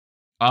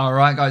All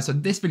right, guys, so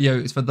this video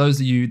is for those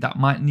of you that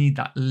might need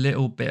that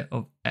little bit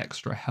of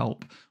extra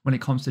help when it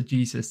comes to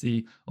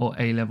GCSE or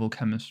A-level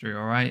chemistry,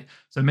 all right?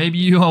 So maybe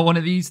you are one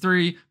of these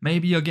three.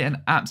 Maybe you're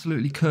getting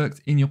absolutely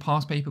cooked in your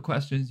past paper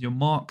questions, your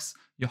marks,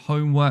 your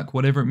homework,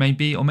 whatever it may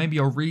be, or maybe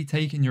you're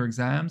retaking your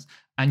exams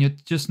and you're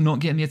just not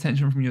getting the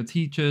attention from your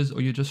teachers,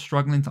 or you're just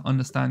struggling to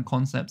understand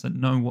concepts and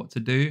know what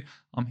to do.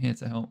 I'm here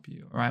to help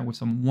you, all right, with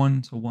some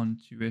one-to-one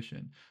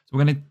tuition. So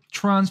we're going to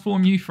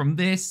transform you from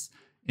this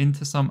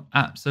into some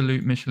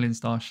absolute Michelin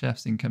star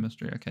chefs in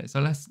chemistry. Okay, so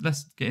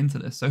let's get into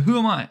this. So who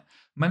am I?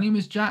 My name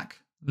is Jack.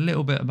 A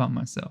little bit about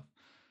myself.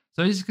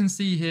 So as you can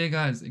see here,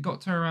 guys, it got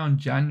to around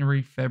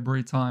January,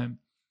 February time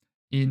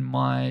in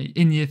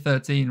year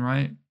 13,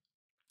 right?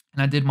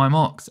 And I did my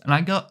mocks and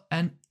I got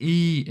an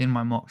E in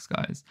my mocks,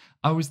 guys.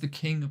 I was the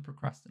king of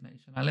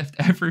procrastination. I left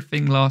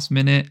everything last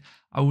minute.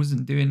 I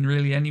wasn't doing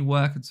really any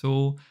work at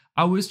all.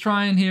 I was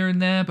trying here and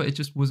there, but it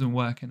just wasn't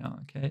working out,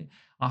 okay?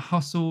 I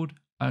hustled,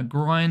 I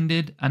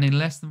grinded, and in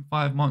less than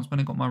 5 months,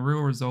 when I got my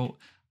real result,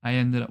 I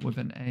ended up with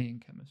an A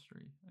in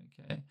chemistry,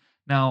 okay?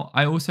 Now,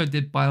 I also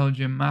did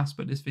biology and maths,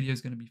 but this video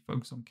is going to be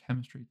focused on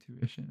chemistry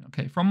tuition,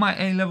 okay? From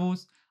my A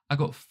levels, I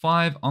got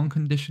 5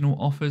 unconditional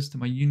offers to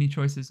my uni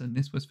choices, and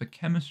this was for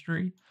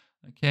chemistry,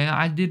 okay?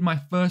 I did my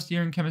first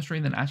year in chemistry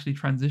and then actually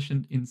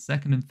transitioned in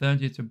second and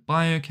third year to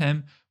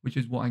biochem, which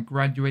is what I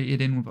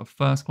graduated in with a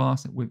first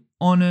class with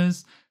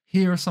honors.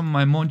 Here are some of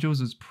my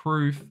modules as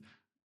proof.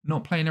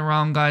 Not playing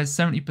around, guys.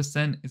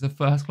 70% is a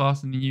first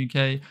class in the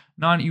UK.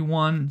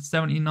 91,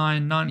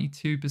 79,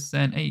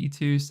 92%,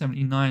 82,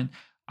 79.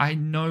 I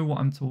know what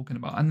I'm talking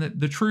about. And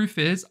the truth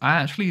is, I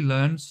actually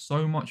learned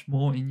so much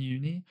more in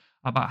uni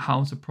about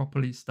how to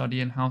properly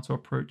study and how to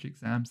approach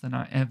exams than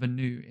I ever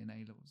knew in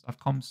A-levels. I've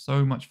come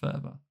so much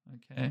further,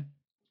 okay?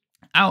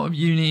 Out of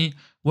uni,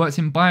 worked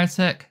in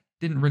biotech.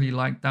 Didn't really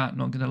like that,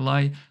 not gonna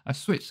lie. I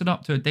switched it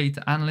up to a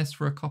data analyst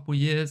for a couple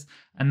years,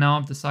 and now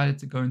I've decided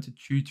to go into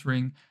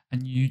tutoring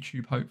and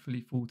YouTube,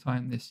 hopefully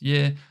full-time this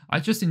year.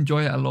 I just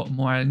enjoy it a lot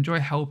more. I enjoy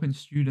helping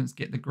students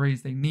get the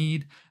grades they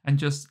need, and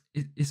just,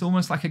 it's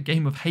almost like a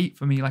game of hate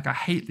for me. Like, I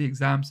hate the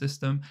exam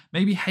system.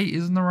 Maybe hate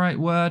isn't the right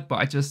word,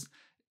 but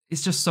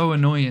it's just so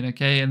annoying,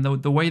 okay? And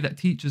the way that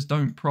teachers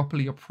don't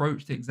properly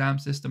approach the exam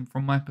system,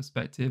 from my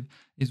perspective,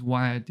 is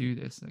why I do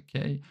this,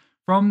 okay?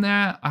 From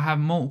there, I have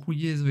multiple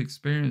years of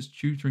experience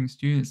tutoring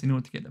students in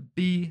order to get the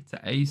B to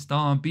A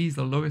star. B is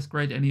the lowest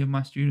grade any of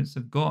my students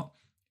have got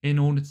in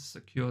order to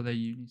secure their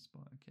uni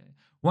spot, okay?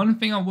 One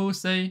thing I will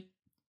say,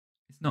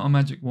 it's not a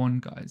magic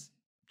wand, guys.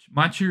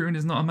 My tutoring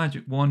is not a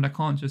magic wand. I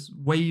can't just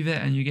wave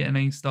it and you get an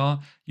A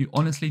star. You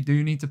honestly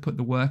do need to put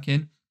the work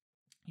in.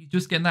 You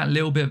just get that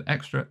little bit of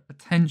extra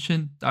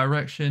attention,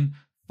 direction,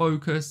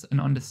 focus, and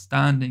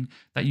understanding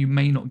that you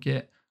may not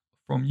get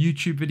from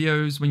YouTube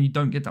videos when you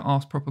don't get to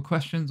ask proper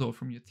questions, or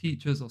from your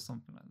teachers or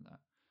something like that.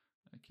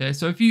 Okay,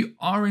 so if you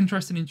are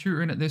interested in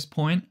tutoring at this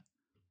point,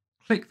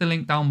 click the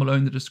link down below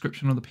in the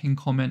description or the pinned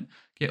comment.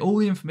 Get all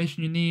the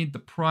information you need, the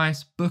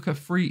price, book a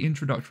free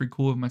introductory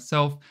call with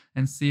myself,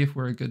 and see if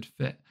we're a good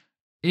fit.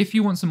 If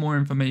you want some more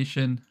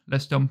information,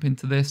 let's jump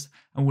into this,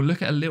 and we'll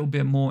look at a little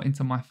bit more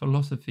into my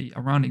philosophy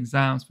around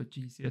exams for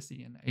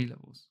GCSE and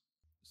A-levels.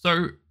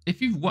 So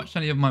if you've watched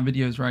any of my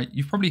videos, right,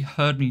 you've probably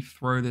heard me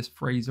throw this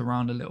phrase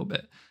around a little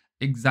bit.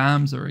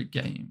 Exams are a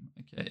game,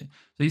 okay?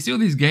 So you see all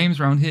these games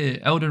around here: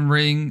 Elden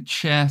Ring,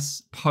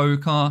 chess,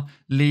 poker,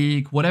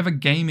 League, whatever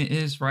game it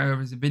is, right?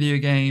 Whether it's a video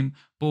game,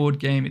 board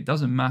game, it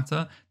doesn't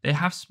matter. They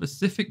have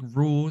specific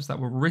rules that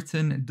were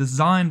written,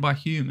 designed by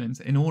humans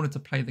in order to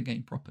play the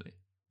game properly,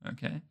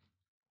 okay?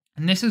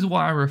 And this is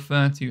what I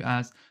refer to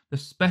as the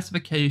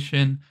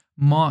specification,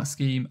 mark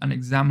scheme, and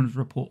examiner's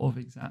report of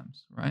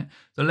exams, right?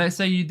 So let's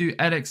say you do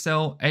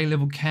Edexcel,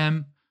 A-level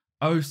chem,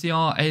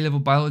 OCR, A-level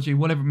biology,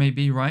 whatever it may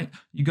be, right?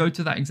 You go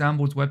to that exam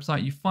board's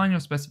website, you find your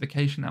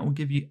specification that will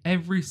give you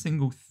every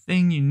single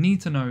thing you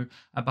need to know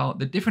about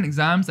the different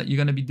exams that you're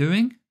going to be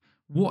doing,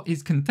 what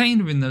is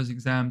contained within those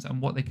exams,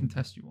 and what they can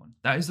test you on.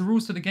 That is the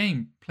rules to the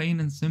game, plain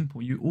and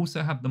simple. You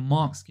also have the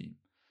mark scheme.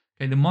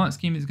 Okay, the mark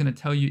scheme is going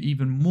to tell you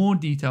even more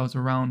details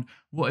around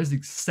what is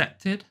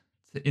accepted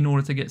in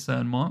order to get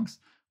certain marks,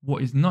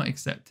 what is not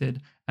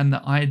accepted, and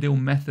the ideal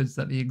methods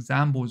that the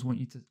exam boards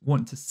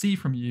want to see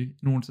from you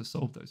in order to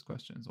solve those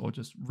questions, or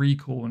just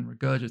recall and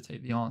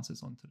regurgitate the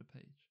answers onto the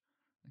page.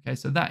 Okay,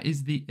 so that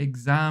is the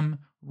exam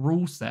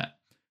rule set.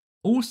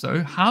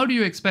 Also, how do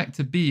you expect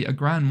to be a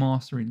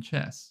grandmaster in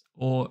chess,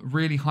 or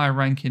really high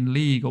rank in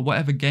League, or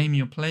whatever game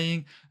you're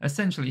playing?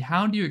 Essentially,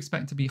 how do you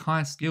expect to be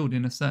high skilled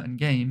in a certain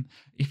game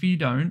if you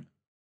don't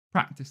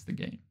practice the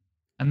game?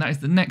 And that is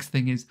the next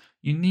thing, is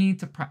you need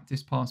to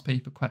practice past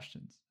paper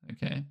questions,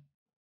 okay?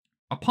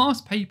 A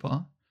past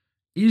paper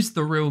is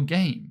the real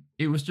game.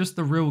 It was just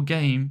the real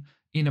game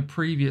in a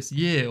previous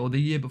year, or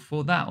the year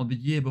before that, or the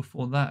year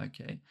before that,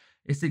 okay?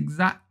 It's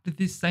exactly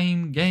the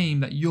same game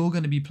that you're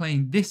going to be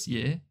playing this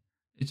year.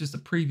 It's just a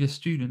previous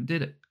student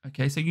did it,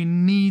 okay? So you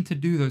need to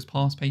do those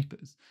past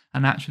papers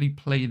and actually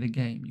play the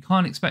game. You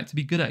can't expect to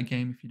be good at a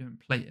game if you don't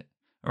play it,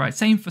 All right,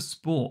 same for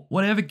sport.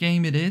 Whatever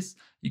game it is,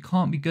 you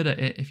can't be good at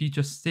it if you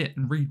just sit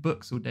and read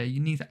books all day. You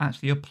need to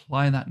actually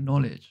apply that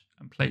knowledge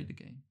and play the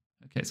game.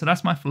 Okay, so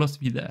that's my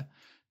philosophy there.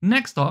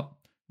 Next up,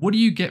 what do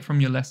you get from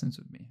your lessons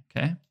with me?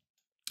 Okay,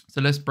 so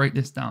let's break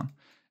this down.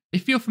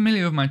 If you're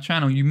familiar with my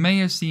channel, you may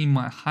have seen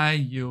my high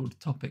yield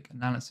topic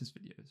analysis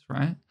videos,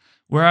 right?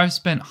 Where I've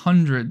spent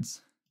hundreds,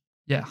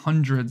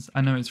 I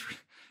know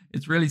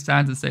it's really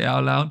sad to say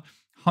out loud,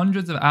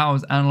 hundreds of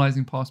hours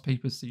analyzing past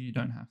papers so you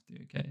don't have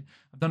to, okay?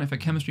 I've done it for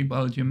chemistry,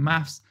 biology, and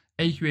maths,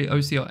 AQA,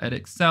 OCR,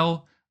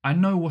 Edexcel. I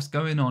know what's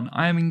going on.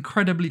 I am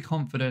incredibly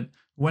confident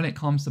when it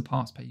comes to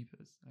past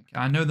papers, okay?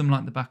 I know them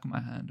like the back of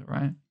my hand, all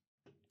right?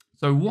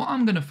 So what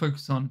I'm going to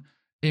focus on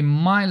in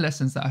my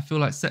lessons that I feel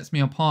like sets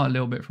me apart a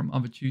little bit from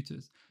other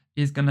tutors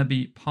is going to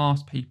be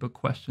past paper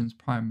questions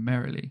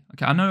primarily.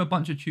 Okay, I know a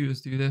bunch of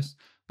tutors do this,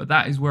 but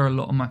that is where a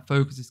lot of my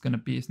focus is going to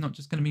be. It's not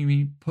just going to be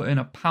me putting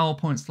a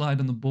PowerPoint slide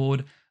on the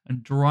board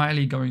and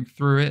dryly going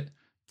through it,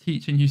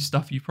 teaching you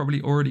stuff you've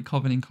probably already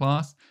covered in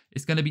class.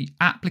 It's going to be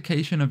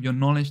application of your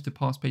knowledge to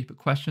past paper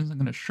questions. I'm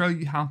going to show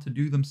you how to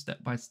do them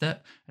step by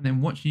step and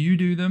then watch you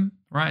do them,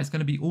 right? It's going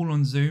to be all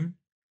on Zoom.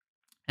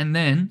 And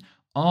then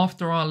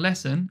after our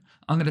lesson,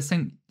 I'm going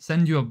to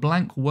send you a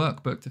blank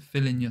workbook to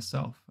fill in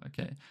yourself,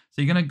 okay?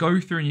 So you're going to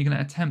go through and you're going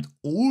to attempt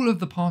all of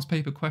the past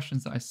paper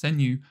questions that I send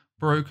you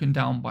broken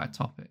down by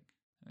topic,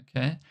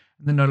 okay?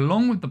 And then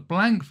along with the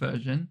blank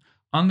version,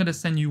 I'm going to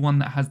send you one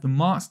that has the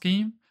mark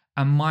scheme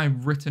and my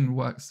written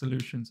work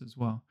solutions as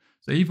well.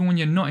 So even when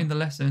you're not in the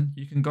lesson,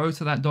 you can go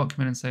to that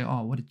document and say,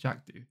 oh, what did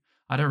Jack do?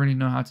 I don't really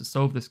know how to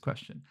solve this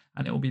question.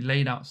 And it will be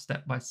laid out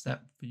step by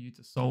step for you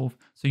to solve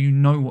so you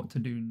know what to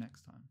do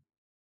next time.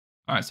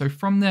 All right, so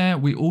from there,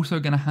 we're also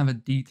going to have a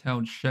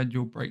detailed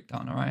schedule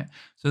breakdown, all right?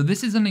 So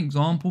this is an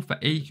example for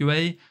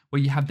AQA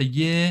where you have the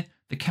year,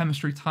 the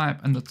chemistry type,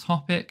 and the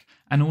topic,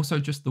 and also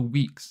just the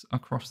weeks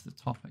across the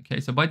topic,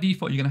 okay? So by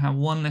default, you're going to have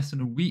one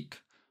lesson a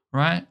week,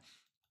 right?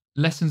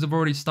 Lessons have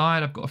already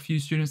started. I've got a few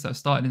students that have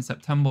started in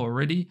September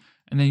already,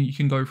 and then you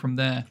can go from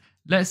there.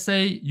 Let's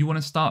say you want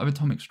to start with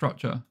atomic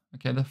structure,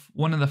 okay?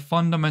 One of the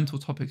fundamental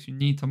topics you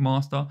need to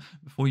master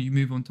before you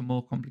move on to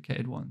more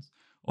complicated ones.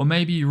 Or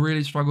maybe you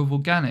really struggle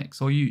with organics,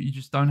 or you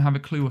just don't have a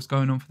clue what's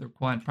going on for the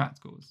required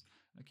practicals,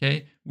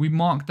 okay? We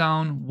mark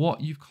down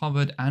what you've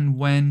covered and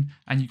when,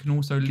 and you can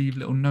also leave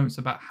little notes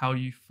about how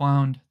you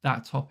found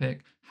that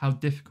topic, how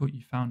difficult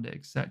you found it,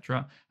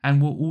 etc.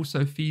 And we'll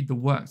also feed the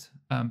worked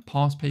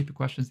past paper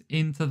questions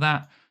into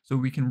that so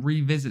we can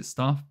revisit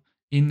stuff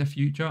in the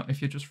future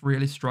if you're just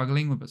really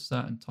struggling with a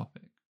certain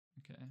topic,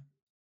 okay?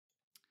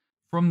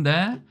 From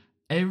there,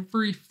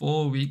 every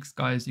 4 weeks,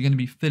 guys, you're going to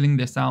be filling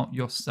this out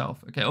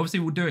yourself, okay?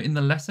 Obviously, we'll do it in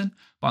the lesson,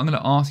 but I'm going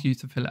to ask you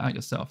to fill it out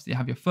yourself. So you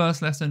have your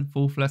first lesson,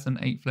 4th lesson,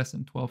 8th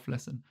lesson, 12th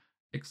lesson,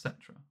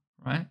 etc.,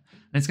 right? And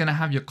it's going to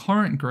have your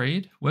current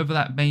grade, whether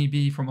that may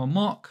be from a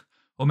mock,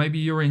 or maybe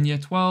you're in year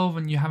 12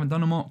 and you haven't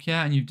done a mock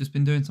yet and you've just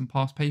been doing some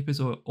past papers,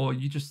 or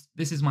you just,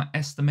 this is my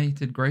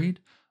estimated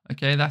grade,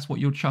 okay? That's what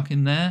you'll chuck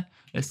in there.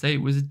 Let's say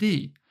it was a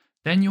D.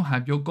 Then you'll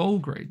have your goal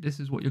grade. This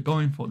is what you're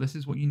going for. This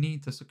is what you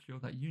need to secure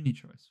that uni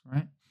choice,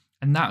 right?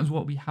 And that is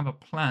what we have a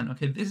plan.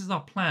 Okay, this is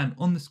our plan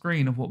on the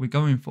screen of what we're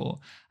going for.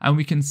 And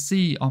we can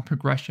see our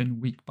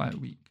progression week by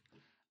week.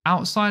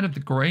 Outside of the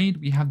grade,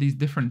 we have these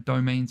different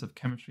domains of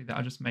chemistry that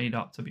I just made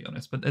up, to be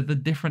honest. But they're the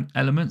different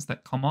elements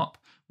that come up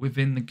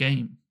within the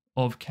game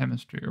of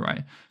chemistry,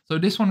 right? So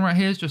this one right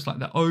here is just like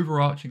the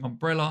overarching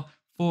umbrella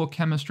for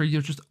chemistry,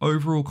 your just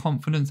overall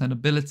confidence and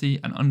ability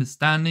and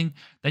understanding.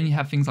 Then you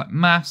have things like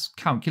maths,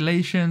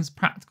 calculations,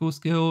 practical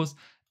skills,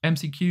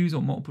 MCQs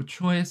or multiple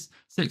choice,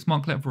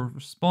 6-mark level of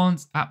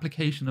response,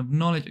 application of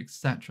knowledge,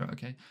 etc.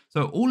 Okay,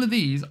 so all of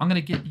these, I'm going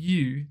to get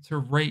you to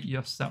rate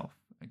yourself,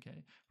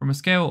 okay, from a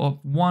scale of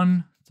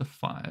 1 to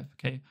 5,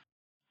 okay.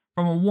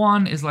 From a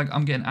 1 is like,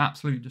 I'm getting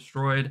absolutely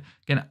destroyed,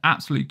 getting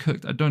absolutely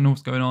cooked, I don't know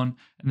what's going on.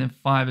 And then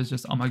 5 is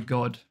just, oh my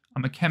God,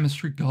 I'm a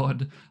chemistry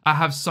god. I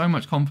have so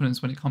much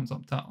confidence when it comes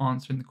up to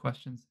answering the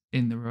questions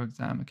in the real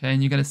exam, okay?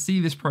 And you're going to see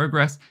this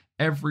progress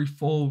every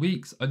 4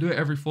 weeks. I do it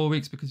every 4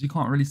 weeks because you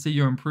can't really see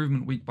your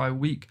improvement week by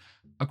week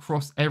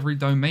across every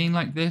domain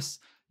like this.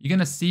 You're going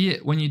to see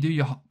it when you do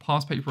your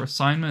past paper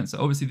assignments. So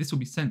obviously this will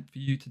be sent for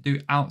you to do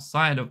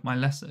outside of my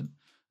lesson,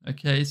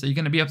 okay? So you're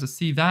going to be able to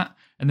see that.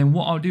 And then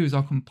what I'll do is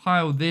I'll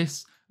compile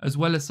this as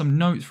well as some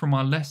notes from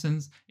our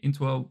lessons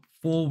into a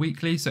 4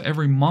 weekly. So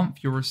every month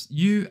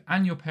you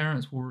and your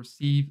parents will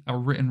receive a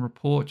written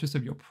report just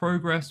of your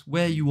progress,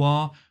 where you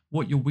are,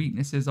 what your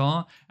weaknesses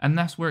are. And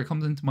that's where it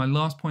comes into my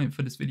last point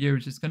for this video,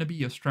 which is going to be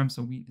your strengths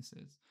and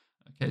weaknesses.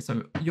 Okay,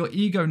 so your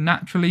ego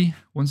naturally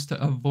wants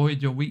to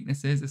avoid your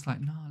weaknesses. It's like,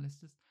 no,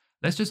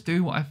 let's just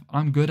do what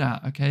I'm good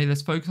at, okay?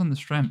 Let's focus on the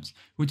strengths,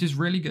 which is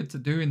really good to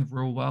do in the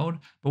real world.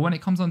 But when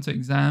it comes onto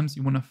exams,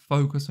 you want to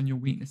focus on your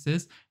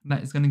weaknesses, and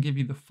that is going to give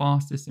you the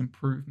fastest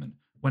improvement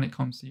when it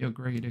comes to your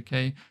grade,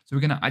 okay? So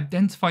we're going to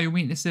identify your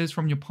weaknesses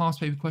from your past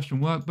paper question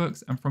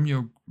workbooks and from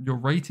your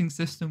rating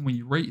system when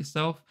you rate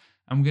yourself,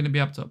 and we're going to be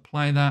able to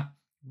apply that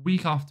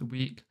week after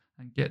week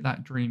and get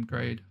that dream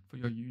grade for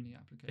your uni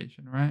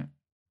application, right?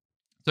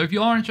 So if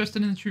you are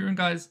interested in the tutoring,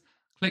 guys,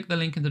 click the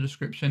link in the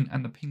description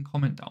and the pinned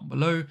comment down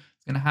below.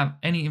 It's going to have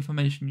any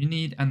information you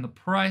need and the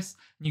price.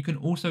 And you can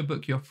also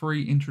book your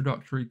free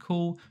introductory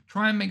call.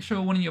 Try and make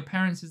sure one of your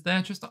parents is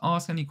there just to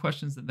ask any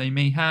questions that they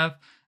may have,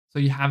 so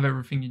you have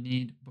everything you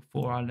need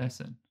before our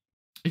lesson.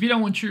 If you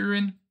don't want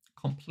tutoring,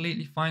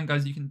 completely fine,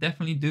 guys. You can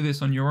definitely do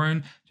this on your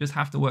own. Just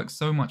have to work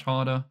so much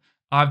harder.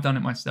 I've done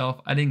it myself.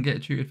 I didn't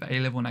get tutored for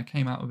A-level and I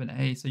came out with an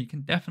A, so you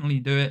can definitely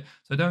do it.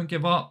 So don't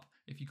give up.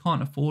 If you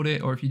can't afford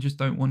it, or if you just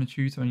don't want to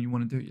tutor and you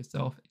want to do it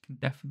yourself, it can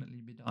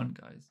definitely be done,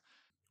 guys.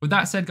 With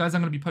that said, guys,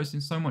 I'm going to be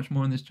posting so much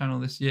more on this channel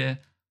this year.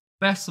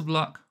 Best of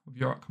luck with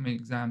your upcoming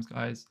exams,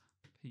 guys.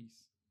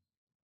 Peace.